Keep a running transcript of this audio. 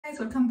Guys,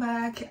 welcome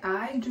back.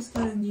 I just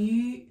got a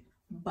new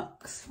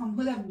box from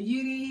Huda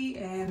Beauty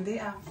and they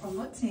are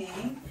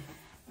promoting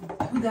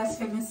Huda's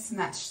famous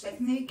snatch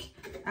technique,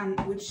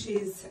 which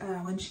is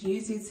when she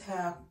uses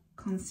her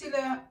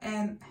concealer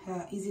and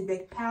her easy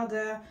bake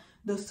powder.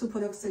 Those two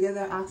products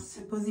together are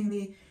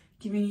supposedly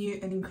giving you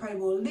an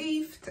incredible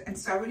lift, and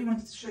so I really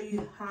wanted to show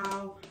you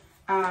how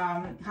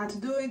to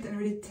do it and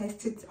really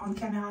test it on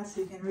camera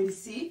so you can really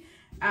see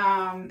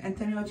and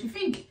tell me what you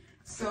think.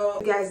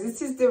 So guys,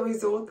 this is the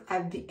result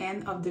at the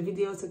end of the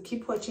video, so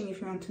keep watching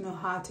if you want to know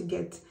how to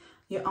get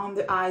your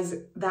under eyes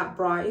that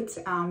bright.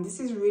 This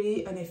is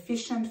really an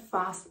efficient,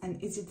 fast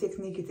and easy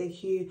technique. It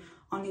takes you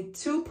only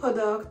 2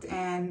 products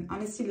and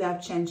honestly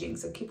life changing.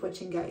 So keep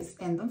watching guys,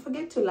 and don't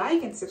forget to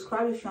like and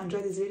subscribe if you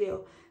enjoyed this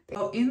video.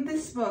 So in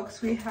this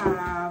box we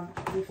have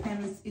the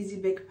famous easy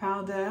bake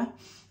powder.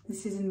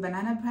 This is in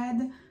banana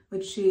bread,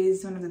 which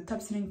is one of the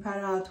top selling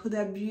powder at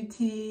Huda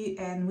Beauty,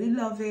 and we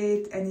love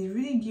it, and it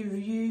really gives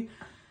you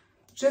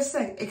just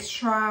like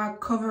extra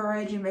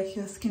coverage and make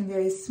your skin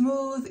very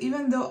smooth.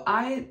 Even though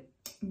I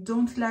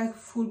don't like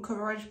full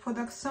coverage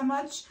products so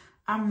much,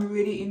 I'm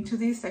really into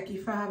this. Like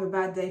if I have a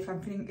bad day, if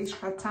I'm feeling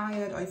extra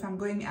tired, or if I'm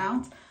going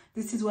out,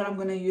 this is what I'm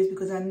gonna use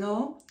because I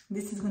know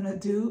this is gonna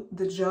do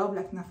the job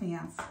like nothing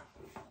else.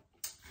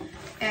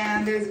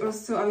 And there's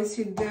also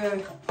obviously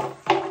the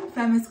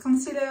famous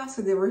concealer,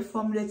 so they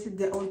reformulated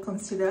the old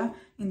concealer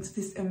into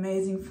this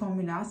amazing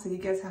formula, so you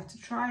guys have to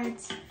try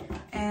it.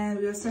 And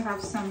we also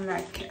have some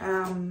like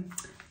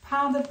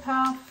powder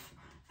puff.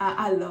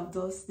 I love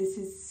those. This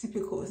is super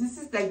cool. This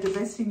is like the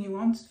best thing you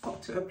want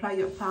to apply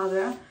your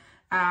powder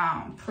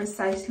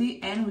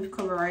precisely and with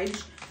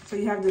coverage. So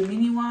you have the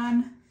mini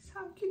one.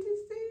 How cute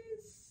is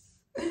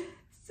this?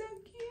 So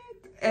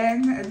cute.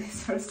 And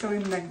it's also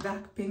in like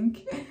dark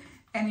pink.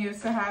 And you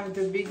also have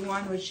the big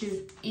one, which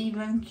is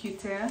even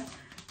cuter.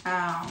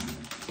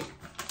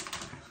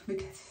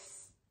 Look at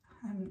this.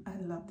 I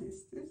love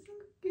this. This is so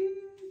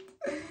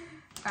cute.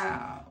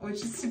 Which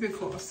is super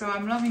cool. So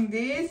I'm loving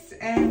this.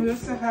 And we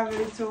also have a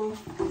little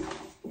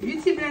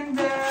beauty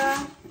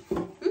blender.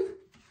 Ooh,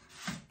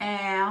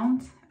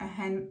 and a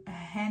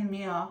hand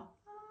mirror.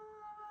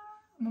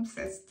 I'm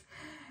obsessed.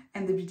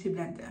 And the beauty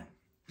blender.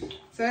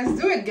 So let's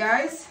do it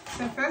guys.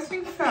 So first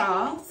thing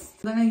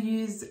first, I'm gonna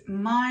use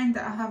mine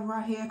that I have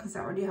right here because I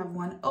already have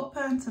one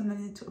open, so I'm gonna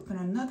need to open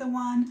another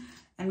one,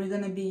 and we're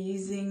gonna be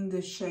using the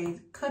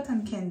shade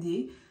Cotton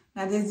Candy.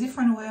 Now there's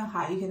different ways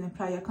how you can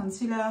apply your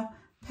concealer.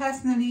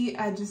 Personally,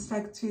 I just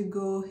like to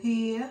go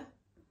here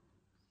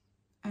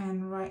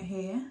and right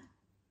here,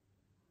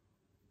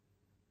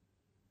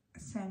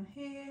 same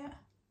here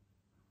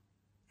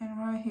and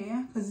right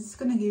here, because it's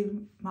gonna give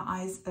my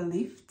eyes a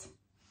lift.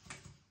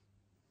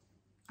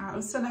 I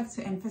also like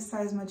to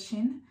emphasize my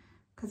chin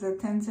because I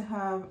tend to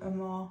have a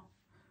more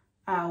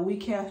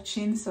weaker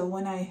chin, so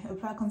when I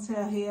apply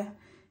concealer here,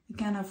 you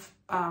kind of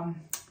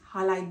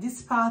highlight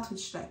this part,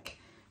 which like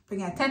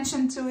bring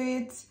attention to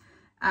it.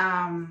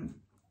 And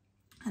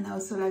I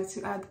also like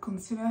to add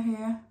concealer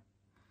here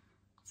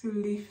to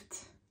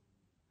lift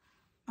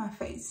my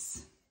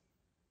face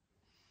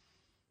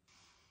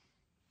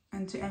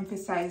and to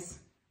emphasize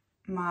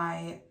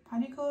my, how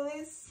do you call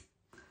this?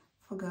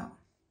 Forgot.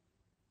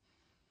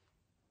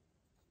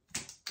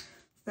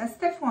 That's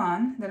step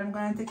one. Then I'm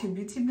gonna take a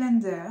beauty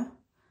blender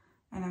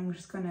and I'm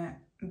just gonna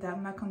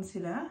dab my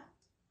concealer.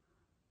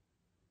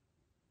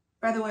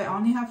 By the way, I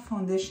only have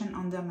foundation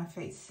under my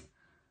face.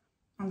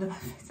 Under my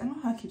face. I don't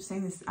know how I keep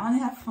saying this. I only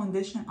have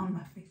foundation on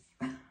my face.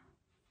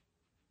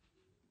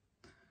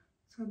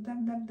 So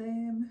dab, dab,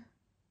 dab.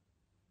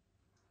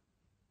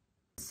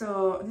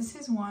 So this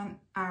is one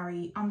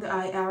area, under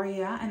eye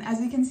area, and as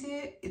you can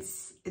see,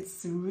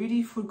 it's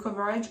really full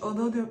coverage.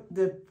 Although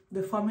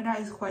the formula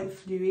is quite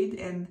fluid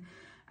and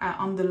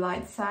on the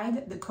light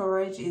side, the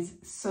coverage is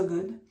so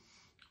good.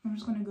 I'm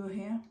just gonna go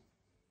here.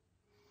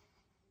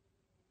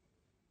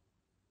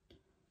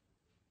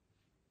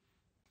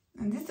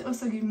 And this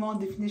also gives more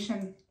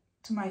definition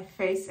to my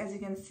face, as you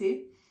can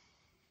see.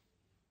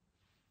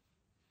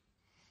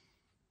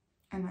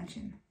 And my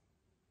chin.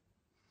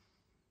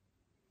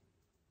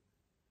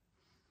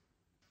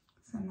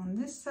 Same on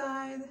this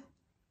side.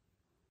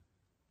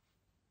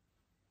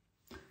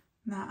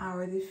 Now I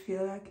already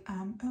feel like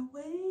I'm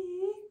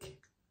awake.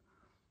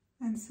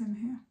 And same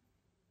here.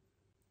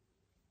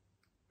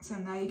 So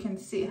now you can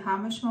see how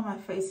much more my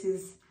face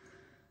is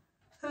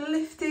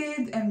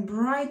lifted and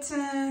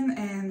brightened,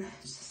 and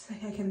just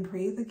like I can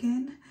breathe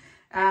again.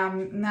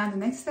 Now the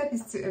next step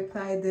is to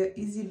apply the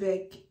Easy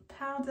Bake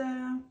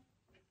Powder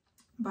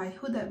by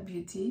Huda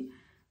Beauty.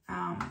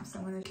 So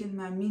I'm gonna get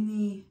my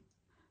mini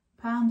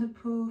powder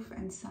poof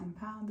and some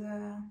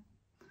powder.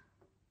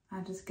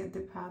 I just get the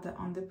powder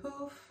on the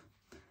poof,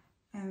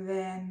 and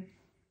then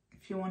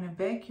if you want to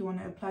bake, you want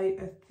to apply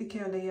a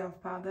thicker layer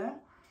of powder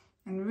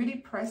and really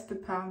press the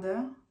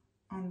powder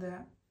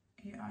under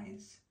your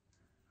eyes.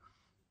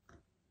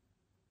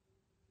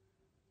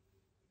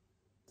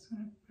 So I'm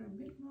gonna put a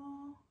bit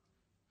more.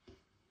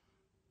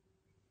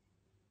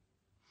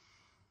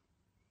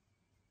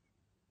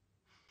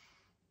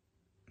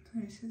 So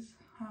this is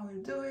how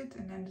we do it,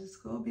 and then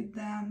just go a bit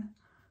down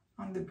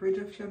on the bridge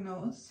of your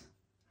nose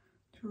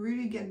to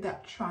really get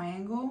that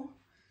triangle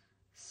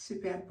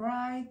super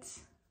bright.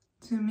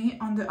 To me,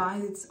 on the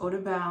eyes, it's all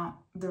about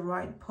the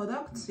right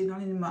product. So you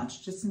don't need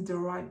much, just need the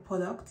right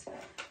product.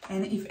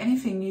 And if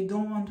anything, you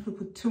don't want to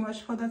put too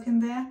much product in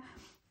there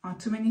or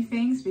too many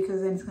things,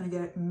 because then it's going to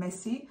get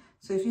messy.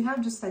 So if you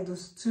have just like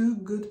those two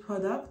good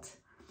products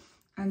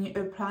and you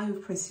apply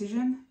with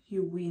precision,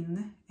 you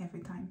win every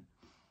time.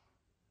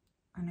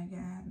 And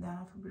again,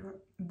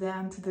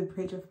 down to the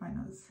bridge of my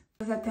nose.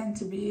 Because I tend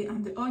to be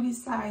on the oily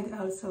side, I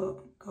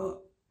also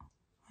go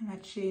on my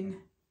chin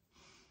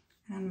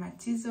and on my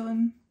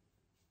T-zone.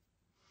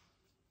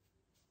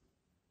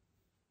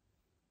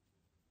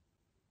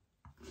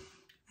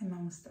 And my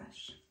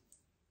mustache.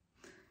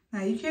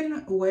 Now you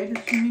can wait a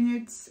few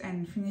minutes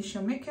and finish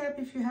your makeup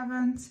if you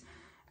haven't,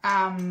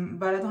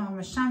 but I don't have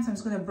much time, so I'm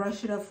just going to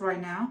brush it off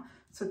right now.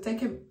 So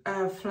take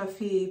a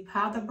fluffy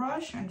powder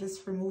brush and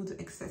just remove the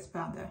excess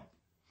powder.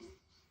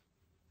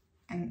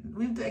 And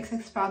with the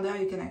excess powder,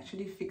 you can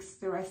actually fix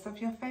the rest of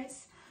your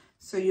face,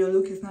 so your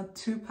look is not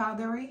too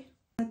powdery.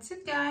 That's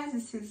it, guys.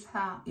 This is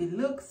how it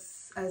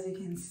looks. As you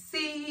can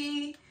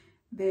see,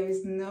 there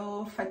is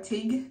no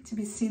fatigue to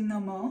be seen no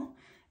more.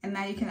 And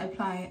now you can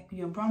apply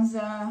your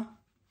bronzer.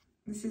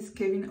 This is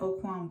Kevin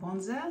Aucoin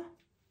bronzer.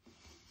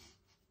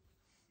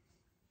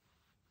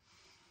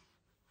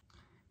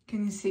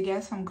 Can you see,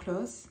 guys, from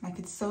close? Like,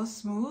 it's so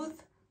smooth.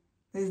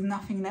 There's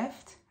nothing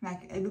left.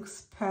 Like, it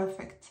looks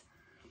perfect.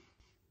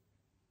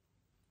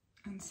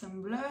 And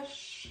some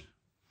blush.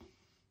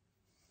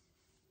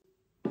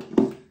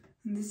 And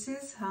this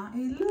is how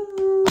it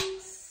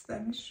looks.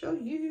 Let me show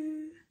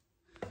you.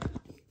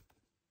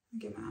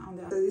 Get my arm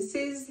down. So this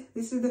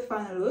is the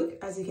final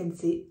look. As you can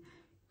see,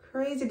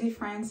 crazy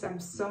difference. I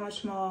look so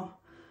much more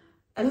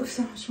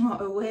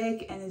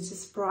awake, and it's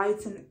just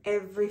brightened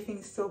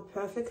everything so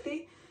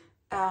perfectly.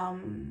 I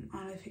don't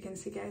know if you can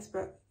see, guys,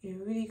 but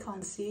you really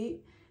can't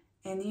see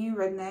any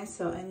redness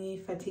or any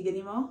fatigue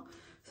anymore.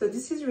 So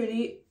this is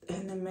really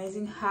an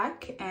amazing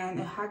hack, and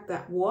a hack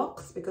that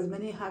works, because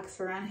many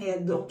hacks around here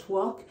don't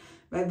work,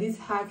 but this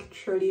hack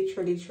truly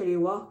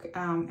work,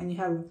 and you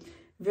have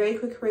very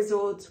quick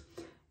results.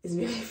 It's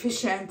very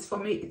efficient. For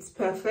me, it's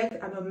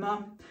perfect. I'm a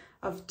mom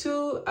of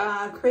two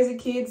crazy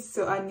kids,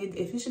 so I need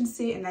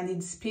efficiency and I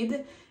need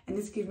speed, and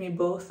this gives me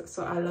both,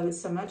 so I love it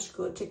so much.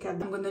 Go check out.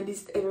 I'm gonna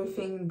list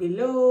everything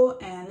below,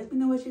 and let me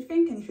know what you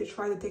think, and if you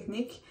try the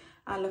technique,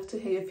 I'd love to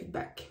hear your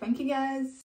feedback. Thank you, guys.